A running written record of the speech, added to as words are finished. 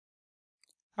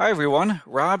Hi everyone,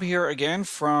 Rob here again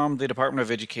from the Department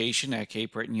of Education at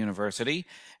Cape Breton University.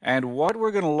 And what we're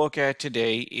going to look at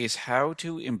today is how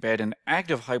to embed an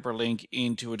active hyperlink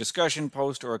into a discussion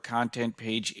post or a content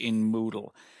page in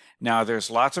Moodle. Now, there's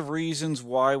lots of reasons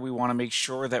why we want to make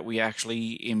sure that we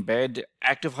actually embed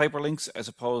active hyperlinks as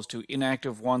opposed to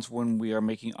inactive ones when we are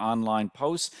making online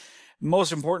posts.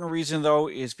 Most important reason, though,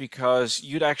 is because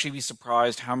you'd actually be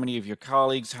surprised how many of your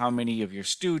colleagues, how many of your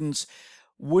students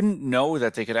wouldn't know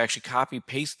that they could actually copy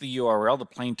paste the URL, the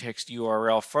plain text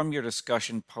URL from your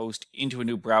discussion post into a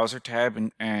new browser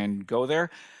tab and go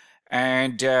there,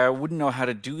 and wouldn't know how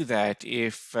to do that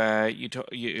if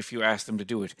you asked them to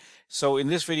do it. So in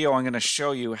this video, I'm going to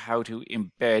show you how to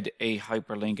embed a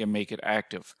hyperlink and make it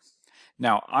active.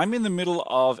 Now, I'm in the middle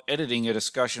of editing a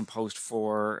discussion post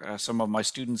for some of my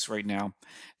students right now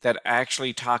that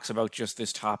actually talks about just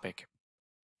this topic.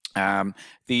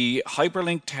 The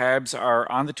hyperlink tabs are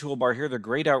on the toolbar here. They're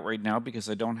grayed out right now because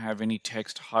I don't have any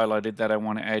text highlighted that I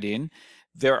want to add in.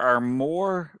 There are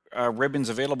more ribbons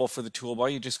available for the toolbar.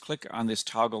 You just click on this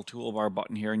toggle toolbar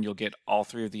button here and you'll get all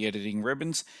three of the editing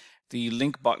ribbons. The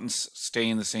link buttons stay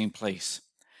in the same place.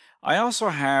 I also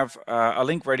have a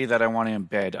link ready that I want to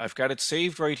embed. I've got it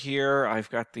saved right here. I've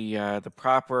got the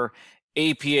proper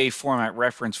APA format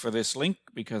reference for this link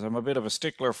because I'm a bit of a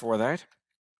stickler for that.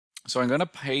 So I'm going to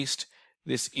paste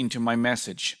this into my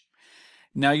message.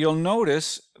 Now you'll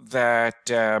notice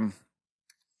that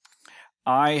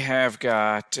I've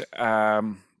got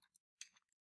a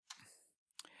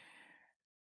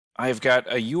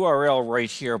URL right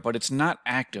here, but it's not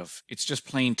active. It's just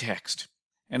plain text.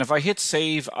 And if I hit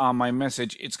save on my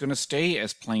message, it's going to stay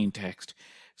as plain text.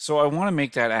 So I want to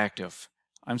make that active.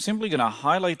 I'm simply going to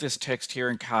highlight this text here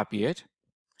and copy it.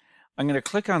 I'm going to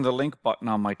click on the link button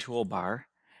on my toolbar,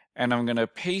 and I'm going to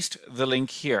paste the link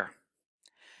here.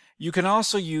 You can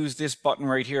also use this button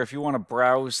right here if you want to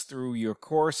browse through your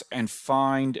course and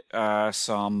find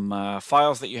some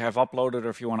files that you have uploaded, or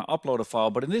if you want to upload a file.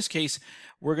 But in this case,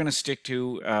 we're going to stick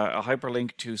to a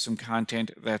hyperlink to some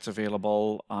content that's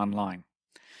available online.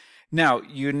 Now,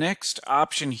 your next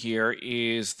option here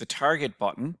is the target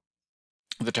button,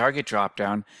 the target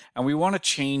dropdown, and we want to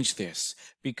change this.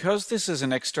 Because this is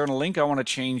an external link, I want to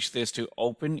change this to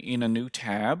open in a new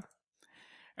tab.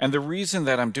 And the reason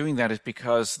that I'm doing that is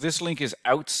because this link is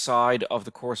outside of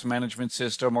the course management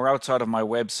system or outside of my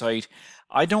website.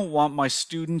 I don't want my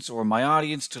students or my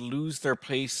audience to lose their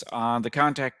place on the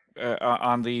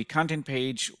content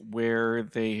page where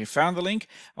they found the link.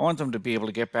 I want them to be able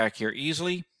to get back here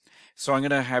easily. So I'm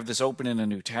going to have this open in a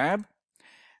new tab.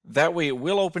 That way it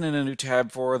will open in a new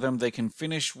tab for them. They can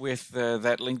finish with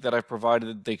that link that I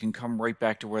provided. They can come right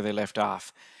back to where they left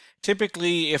off.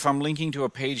 Typically, if I'm linking to a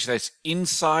page that's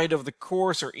inside of the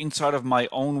course or inside of my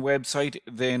own website,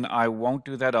 then I won't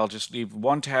do that. I'll just leave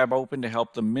one tab open to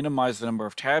help them minimize the number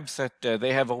of tabs that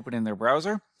they have open in their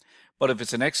browser. But if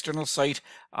it's an external site,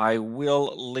 I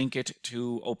will link it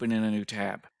to open in a new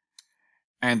tab.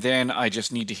 And then I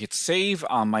just need to hit save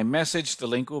on my message. The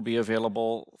link will be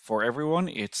available for everyone.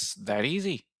 It's that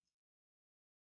easy.